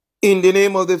In the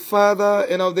name of the Father,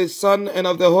 and of the Son, and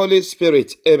of the Holy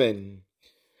Spirit. Amen.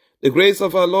 The grace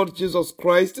of our Lord Jesus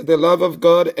Christ, the love of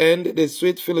God, and the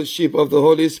sweet fellowship of the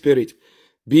Holy Spirit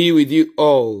be with you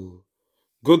all.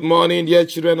 Good morning, dear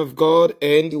children of God,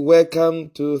 and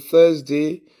welcome to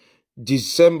Thursday,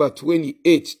 December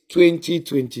 28,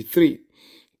 2023.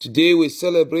 Today we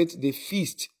celebrate the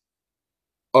feast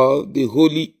of the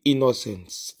Holy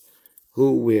Innocents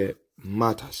who were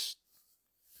martyrs.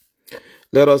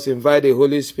 Let us invite the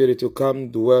Holy Spirit to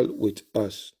come dwell with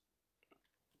us.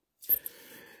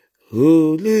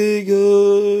 Holy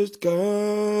Ghost,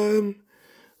 come.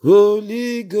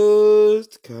 Holy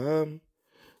Ghost, come.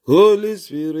 Holy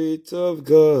Spirit of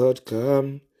God,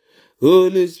 come.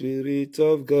 Holy Spirit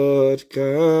of God,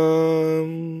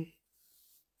 come.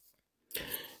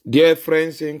 Dear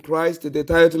friends in Christ, the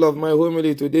title of my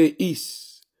homily today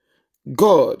is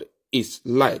God is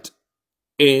Light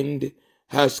and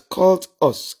has called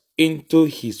us into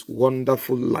His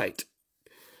wonderful light.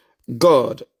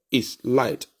 God is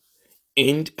light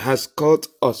and has called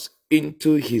us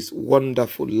into His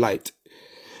wonderful light.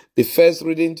 The first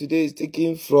reading today is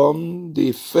taken from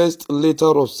the first letter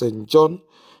of St. John,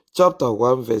 chapter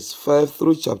 1, verse 5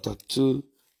 through chapter 2,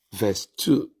 verse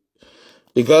 2.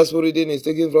 The gospel reading is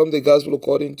taken from the gospel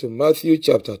according to Matthew,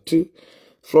 chapter 2,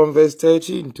 from verse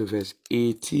 13 to verse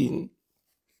 18.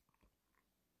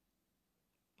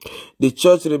 The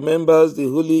church remembers the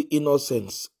holy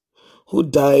innocents who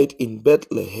died in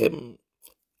Bethlehem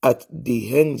at the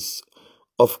hands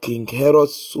of King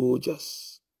Herod's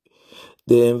soldiers.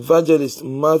 The evangelist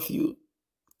Matthew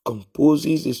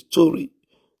composes a story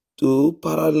to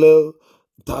parallel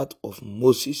that of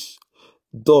Moses,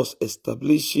 thus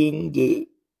establishing the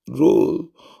role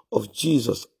of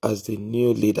Jesus as the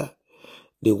new leader,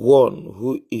 the one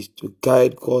who is to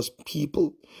guide God's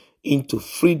people into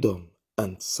freedom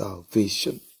and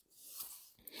salvation.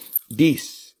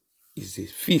 This is the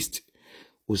feast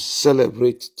we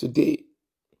celebrate today.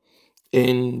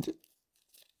 And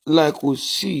like we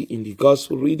see in the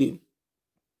gospel reading,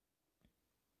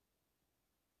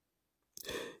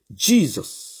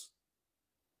 Jesus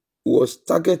was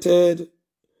targeted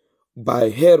by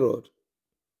Herod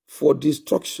for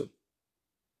destruction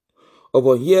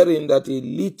upon hearing that a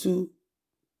little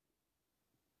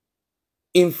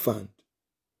infant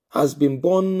has been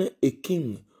born a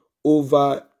king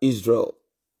over Israel.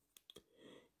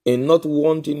 And not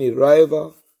wanting a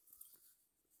rival,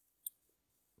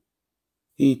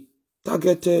 he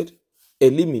targeted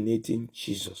eliminating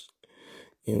Jesus.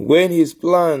 And when his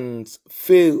plans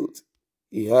failed,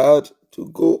 he had to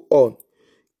go on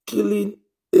killing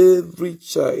every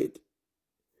child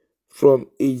from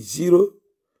age 0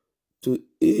 to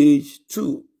age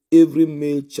 2, every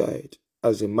male child,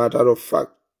 as a matter of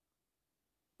fact.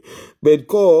 But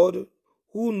God,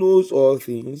 who knows all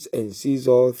things and sees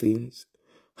all things,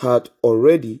 had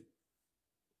already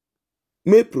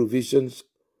made provisions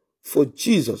for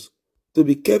Jesus to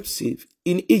be kept safe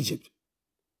in Egypt.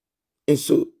 And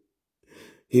so,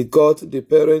 he got the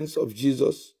parents of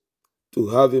Jesus to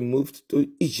have him moved to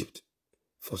Egypt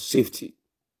for safety.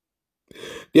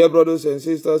 Dear brothers and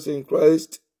sisters in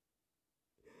Christ,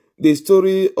 the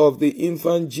story of the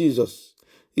infant Jesus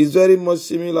is very much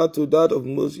similar to that of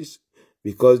Moses,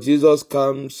 because Jesus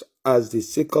comes as the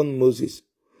second Moses.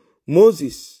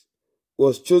 Moses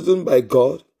was chosen by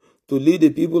God to lead the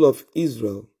people of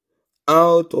Israel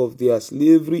out of their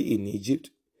slavery in Egypt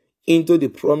into the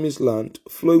promised land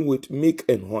flowing with milk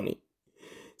and honey.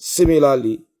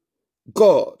 Similarly,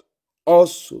 God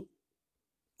also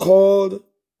called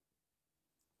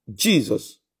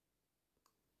Jesus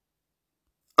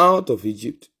out of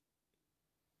Egypt.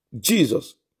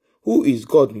 Jesus, who is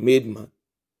God made man,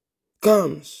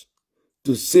 comes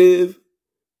to save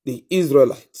the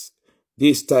Israelites,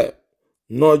 this time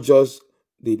not just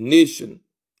the nation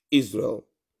Israel,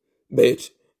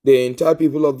 but the entire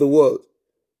people of the world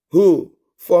who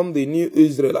form the new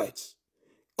Israelites,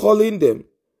 calling them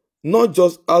not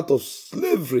just out of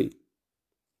slavery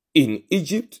in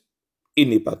Egypt,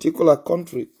 in a particular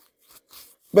country,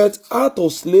 but out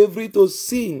of slavery to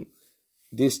sin,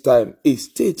 this time a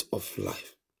state of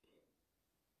life,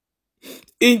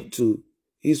 into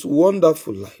his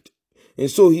wonderful light. And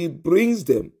so he brings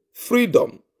them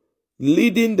freedom,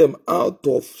 leading them out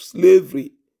of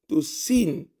slavery to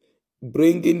sin,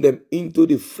 bringing them into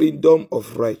the freedom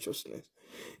of righteousness,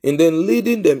 and then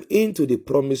leading them into the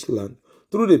promised land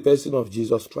through the person of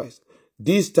Jesus Christ.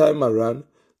 This time around,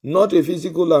 not a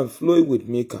physical land flowing with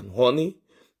milk and honey,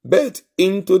 but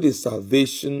into the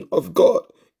salvation of God,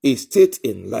 a state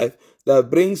in life that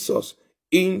brings us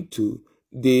into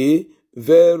the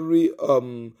very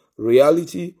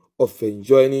reality of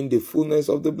enjoying the fullness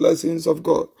of the blessings of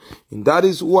God. And that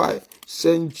is why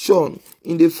St. John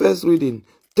in the first reading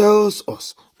tells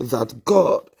us that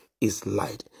God is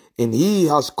light, and he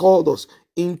has called us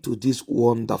into this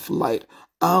wonderful light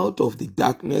out of the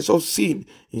darkness of sin.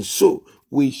 And so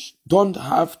we don't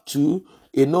have to,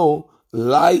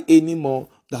 lie anymore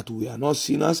that we are not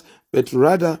sinners, but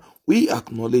rather we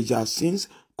acknowledge our sins,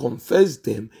 confess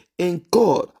them, and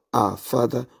God, our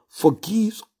Father,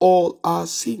 forgives all our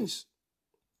sins.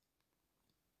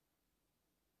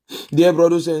 Dear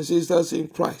brothers and sisters in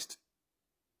Christ,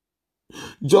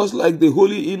 just like the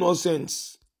holy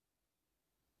innocents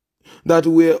that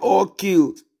were all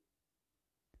killed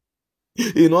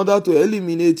in order to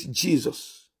eliminate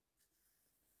Jesus,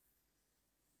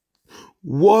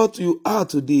 what you are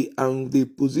today and the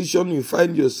position you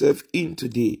find yourself in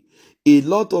today, a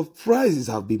lot of prices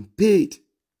have been paid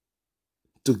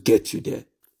to get you there.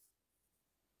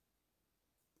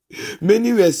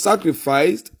 Many were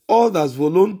sacrificed, others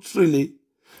voluntarily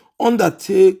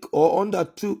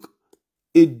undertook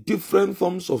a different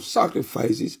forms of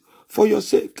sacrifices for your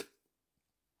sake.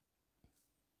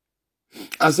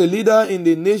 As a leader in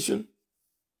the nation,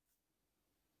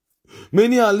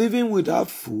 many are living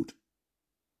without food.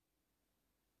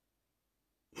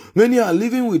 Many are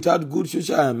living without good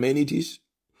social amenities,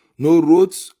 no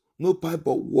roads, no pipe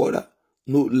of water,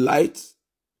 no lights,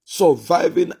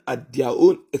 surviving at their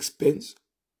own expense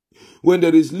when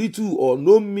there is little or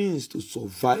no means to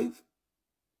survive,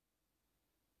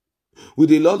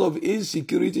 with a lot of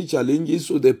insecurity challenges,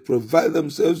 so they provide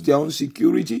themselves their own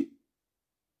security,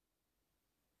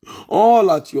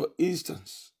 all at your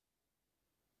instance,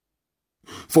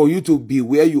 for you to be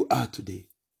where you are today.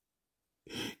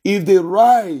 If they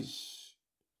rise,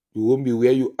 you won't be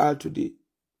where you are today.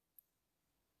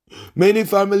 Many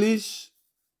families,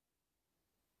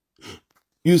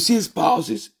 you see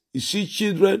spouses, you see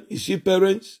children, you see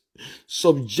parents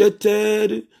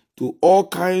subjected to all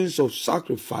kinds of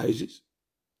sacrifices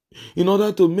in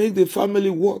order to make the family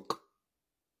work.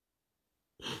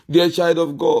 Dear child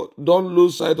of God, don't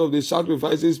lose sight of the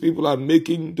sacrifices people are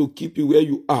making to keep you where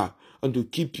you are and to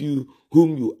keep you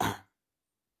whom you are.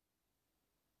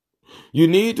 You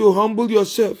need to humble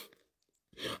yourself,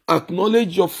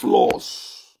 acknowledge your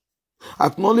flaws,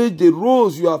 acknowledge the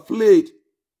roles you have played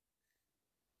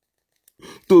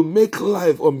to make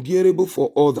life unbearable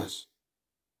for others.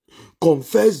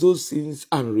 Confess those sins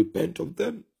and repent of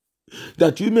them,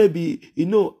 that you may be,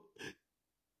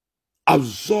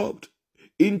 absorbed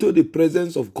into the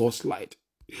presence of God's light,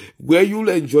 where you'll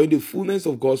enjoy the fullness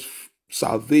of God's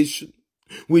salvation,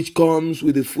 which comes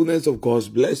with the fullness of God's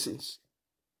blessings.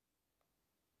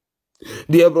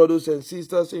 Dear brothers and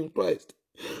sisters in Christ,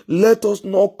 let us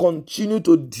not continue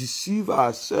to deceive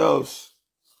ourselves,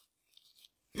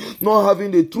 not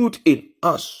having the truth in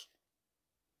us,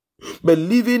 but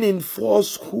living in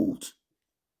falsehood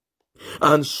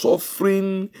and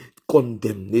suffering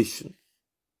condemnation.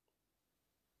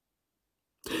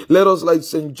 Let us, like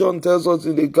St. John tells us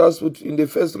in the Gospel, in the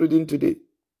first reading today,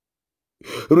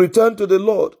 return to the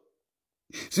Lord,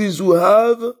 since we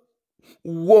have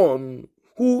one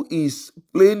who is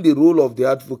playing the role of the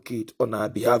advocate on our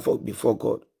behalf before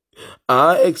God.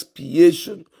 Our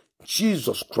expiation,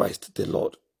 Jesus Christ the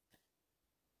Lord.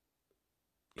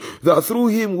 That through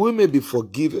him we may be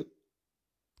forgiven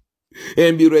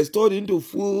and be restored into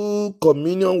full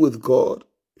communion with God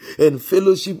and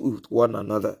fellowship with one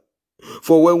another.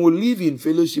 For when we live in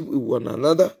fellowship with one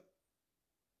another,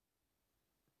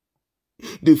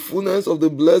 the fullness of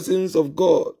the blessings of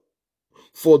God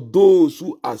for those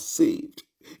who are saved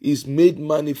is made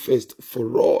manifest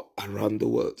for all around the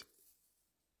world.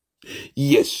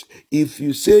 Yes, if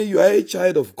you say you are a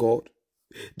child of God,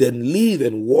 then live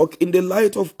and walk in the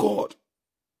light of God.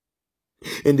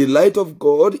 And the light of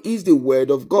God is the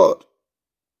word of God.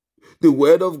 The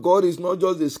word of God is not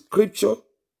just the scripture,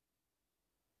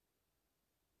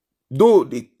 though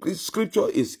the scripture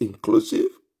is inclusive.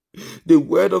 The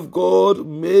word of God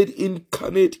made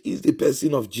incarnate is the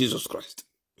person of Jesus Christ.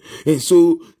 And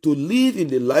so to live in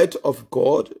the light of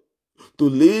God, to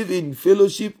live in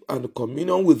fellowship and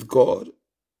communion with God,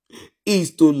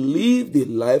 is to live the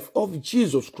life of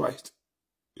Jesus Christ.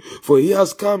 For he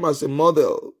has come as a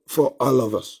model for all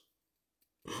of us.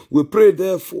 We pray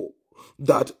therefore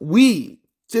that we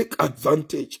take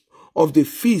advantage of the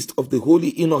feast of the Holy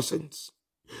Innocents,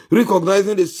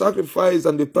 recognizing the sacrifice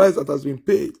and the price that has been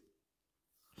paid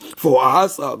for our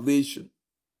salvation,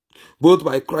 both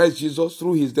by Christ Jesus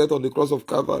through his death on the cross of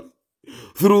Calvary,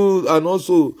 through and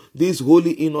also these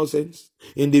holy innocents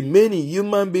in the many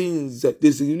human beings,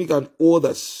 the significant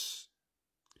others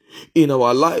in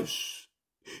our lives,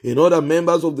 in other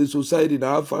members of the society, in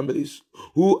our families,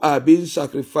 who are being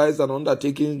sacrificed and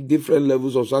undertaking different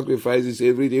levels of sacrifices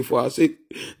every day for our sake,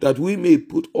 that we may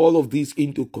put all of these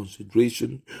into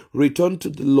consideration, return to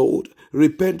the Lord,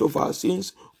 repent of our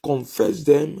sins, confess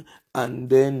them, and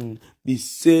then be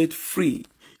set free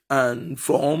and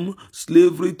from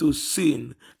slavery to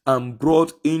sin and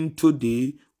brought into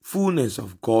the fullness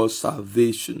of God's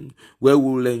salvation, where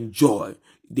we will enjoy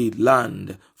the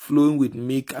land flowing with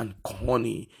milk and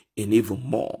honey and even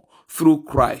more through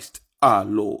Christ our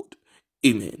Lord.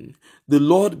 Amen. The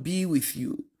Lord be with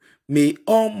you. May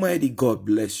Almighty God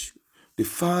bless you, the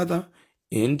Father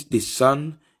and the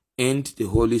Son and the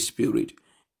Holy Spirit.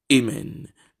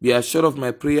 Amen. Be assured of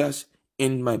my prayers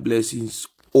and my blessings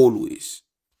always.